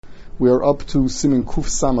We are up to Siman Kuf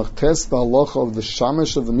Samach Tes, the halacha of the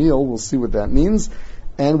shamash of the meal. We'll see what that means.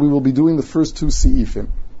 And we will be doing the first two seifim.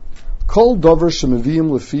 Kol davar shemaviyim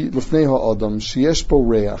lefnei ha'adam sheyesh bo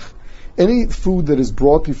reach. Any food that is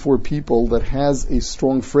brought before people that has a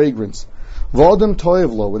strong fragrance. V'adam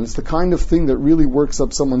toyev lo, and it's the kind of thing that really works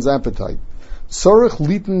up someone's appetite. Tzarech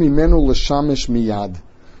litin mimenu l'shamish miyad.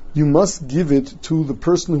 You must give it to the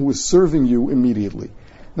person who is serving you immediately.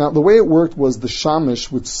 Now, the way it worked was the shamish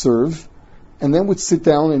would serve and then would sit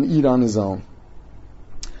down and eat on his own.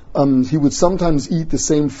 He would sometimes eat the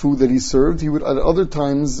same food that he served. He would at other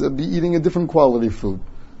times be eating a different quality food.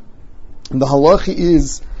 And the halacha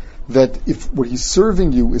is that if what he's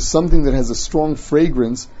serving you is something that has a strong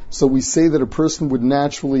fragrance, so we say that a person would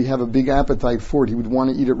naturally have a big appetite for it. He would want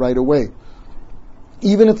to eat it right away.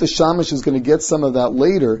 Even if the shamish is going to get some of that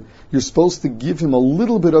later, you're supposed to give him a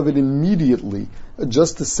little bit of it immediately,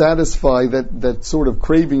 just to satisfy that sort of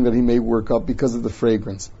craving that he may work up because of the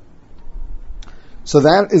fragrance. So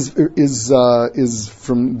that is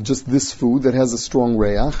from just this food that has a strong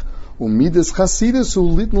reach. Umidas chasidus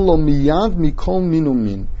ulitn lo miyad mikol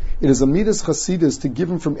minumin. It is a midas chasidus to give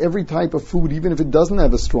him from every type of food, even if it doesn't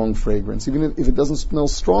have a strong fragrance, even if it doesn't smell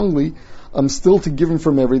strongly. Still to give him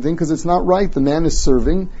from everything, because it's not right. The man is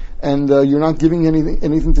serving, and you're not giving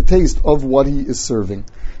anything to taste of what he is serving.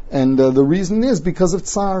 And the reason is because of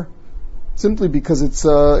tsar. Simply because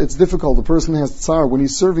it's difficult. The person has tsar when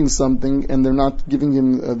he's serving something, and they're not giving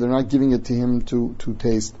it to him to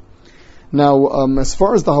taste. Now, as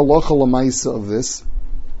far as the halacha lamaisa of this,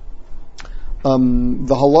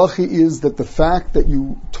 the halacha is that the fact that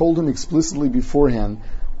you told him explicitly beforehand,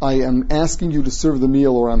 I am asking you to serve the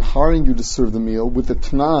meal, or I'm hiring you to serve the meal, with the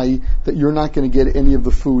t'nai that you're not going to get any of the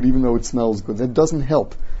food, even though it smells good. That doesn't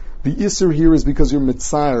help. The isser here is because you're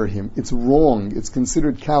mitzayir him. It's wrong. It's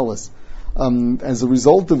considered callous. As a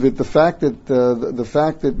result of it, the fact that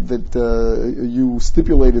you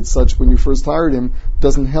stipulated such when you first hired him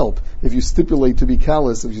doesn't help. If you stipulate to be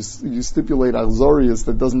callous, if you stipulate alzorius,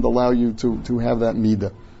 that doesn't allow you to have that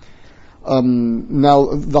midah. Now,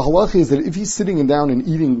 the halacha is that if he's sitting down and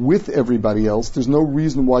eating with everybody else, there's no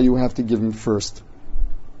reason why you have to give him first.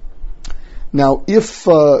 Now, if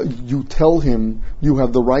you tell him you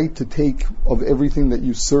have the right to take of everything that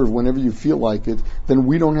you serve whenever you feel like it, then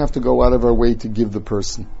we don't have to go out of our way to give the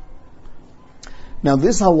person. Now,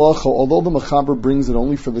 this halacha, although the Mechaber brings it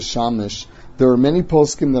only for the shamish, there are many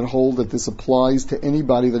poskim that hold that this applies to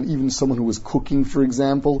anybody, that even someone who is cooking, for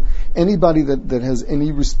example, anybody that has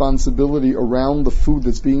any responsibility around the food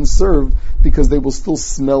that's being served, because they will still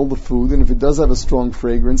smell the food, and if it does have a strong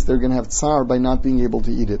fragrance, they're going to have tsar by not being able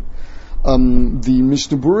to eat it. The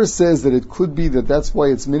Mishnah Berurah says that it could be that's why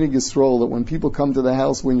it's minig Yisrael, that when people come to the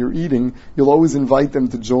house when you're eating, you'll always invite them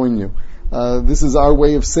to join you. This is our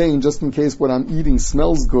way of saying, just in case what I'm eating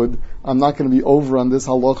smells good, I'm not going to be over on this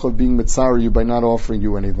halacha of being mitzar you by not offering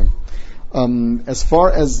you anything. As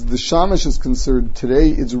far as the shamish is concerned, today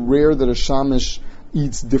it's rare that a shamish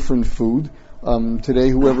eats different food. Today,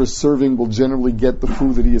 whoever's serving will generally get the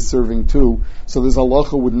food that he is serving to. So this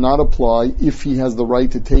halacha would not apply if he has the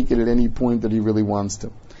right to take it at any point that he really wants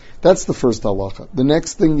to. That's the first halacha. The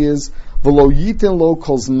next thing is, v'lo yiten lo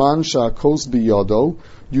kol zman sha'akos biyado.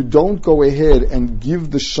 You don't go ahead and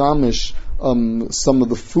give the shamish some of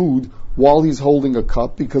the food while he's holding a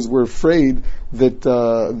cup, because we're afraid that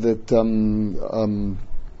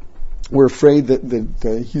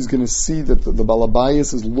he's going to see that the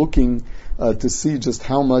balabayas is looking to see just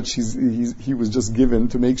how much he was just given,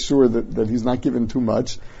 to make sure that he's not given too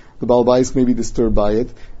much. The balabayas may be disturbed by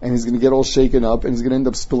it, and he's going to get all shaken up, and he's going to end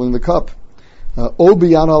up spilling the cup. O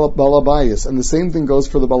biyad balabayas, and the same thing goes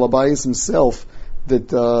for the balabayas himself.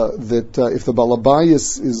 That if the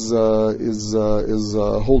balabayas is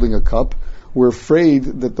holding a cup, we're afraid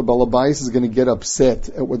that the balabayas is going to get upset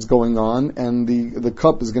at what's going on, and the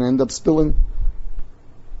cup is going to end up spilling.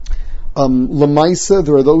 Lamaisa,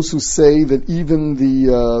 there are those who say that even the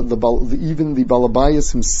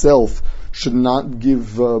balabayas himself should not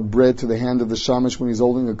give bread to the hand of the shamish when he's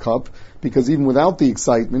holding a cup, because even without the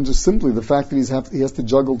excitement, just simply the fact that he has to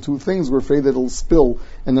juggle two things, we're afraid that it'll spill,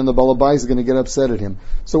 and then the balabayas is going to get upset at him.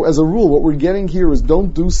 So as a rule, what we're getting here is,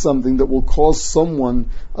 don't do something that will cause someone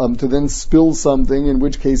to then spill something, in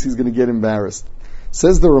which case he's going to get embarrassed.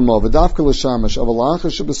 Says the Ramah,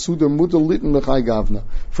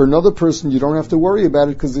 for another person, you don't have to worry about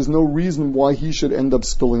it, because there's no reason why he should end up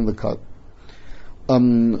spilling the cup.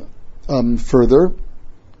 Further,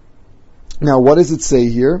 now what does it say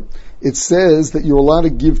here? It says that you're allowed to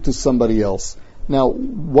give to somebody else. Now,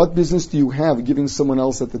 what business do you have giving someone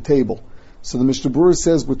else at the table? So the Mishnah Berurah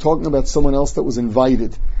says we're talking about someone else that was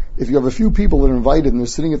invited. if you have a few people that are invited and they're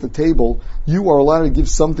sitting at the table, you are allowed to give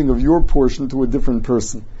something of your portion to a different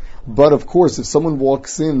person. But of course, if someone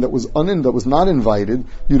walks in that was not invited,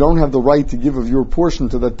 you don't have the right to give of your portion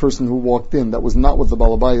to that person who walked in. That was not what the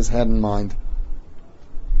Balabayas had in mind.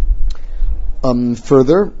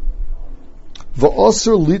 Further,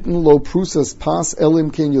 v'osur litin lo prusas pas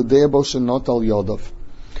elim ken yodea bo shenot al yodav.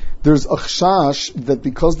 There's a chash that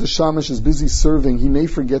because the shamash is busy serving, he may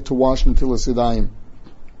forget to wash netilas yadayim.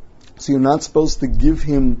 So you're not supposed to give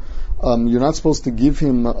him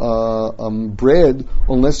bread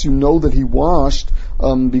unless you know that he washed,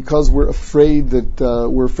 because we're afraid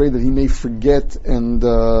that he may forget and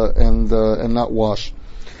not wash.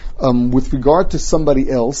 With regard to somebody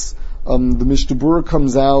else, the Mishnah Berurah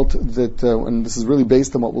comes out that, and this is really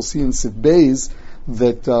based on what we'll see in Seif Beis,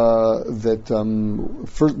 that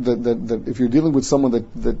if you're dealing with someone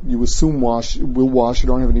that you assume will wash, you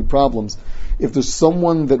don't have any problems. If there's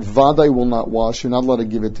someone that Vadai will not wash, you're not allowed to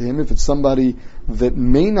give it to him. If it's somebody that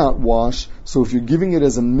may not wash, so if you're giving it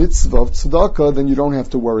as a mitzvah of tzedakah, then you don't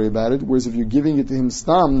have to worry about it. Whereas if you're giving it to him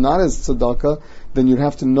stam, not as tzedakah, then you'd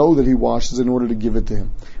have to know that he washes in order to give it to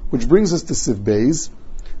him. Which brings us to Seif Beis.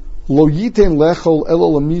 Lo yiten lechol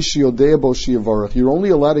elo lamishi yodea bo shiyavarach. You're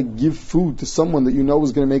only allowed to give food to someone that you know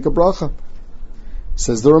is going to make a bracha.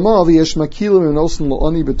 Says the Ramah, v'yesh makilim and osin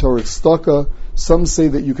lo'ani b'torich staka. Some say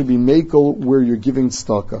that you could be makel where you're giving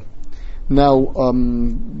staka. Now,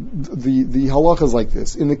 the halacha is like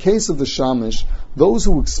this. In the case of the shamish, those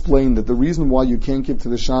who explain that the reason why you can't give to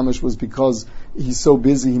the shamish was because he's so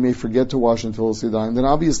busy he may forget to wash until Sidayim, then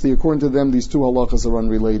obviously, according to them, these two halachas are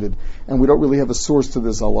unrelated. And we don't really have a source to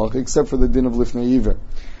this halacha, except for the din of Lifnei Iver.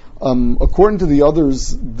 According to the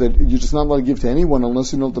others, that you're just not allowed to give to anyone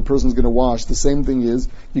unless you know that the person's going to wash. The same thing is,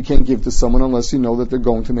 you can't give to someone unless you know that they're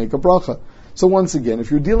going to make a bracha. So once again,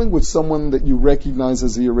 if you're dealing with someone that you recognize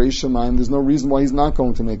as a Yirei Shamayim, there's no reason why he's not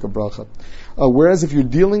going to make a bracha. Whereas if you're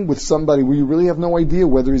dealing with somebody where you really have no idea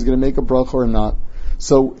whether he's going to make a bracha or not,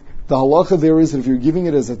 so the halacha there is that if you're giving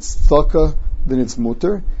it as a tzedakah, then it's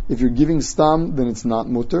mutter. If you're giving stam, then it's not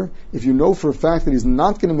mutter. If you know for a fact that he's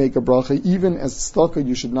not going to make a bracha, even as tzedakah,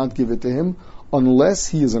 you should not give it to him, unless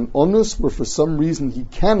he is an onus where for some reason he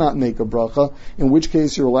cannot make a bracha, in which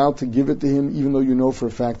case you're allowed to give it to him even though you know for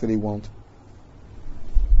a fact that he won't.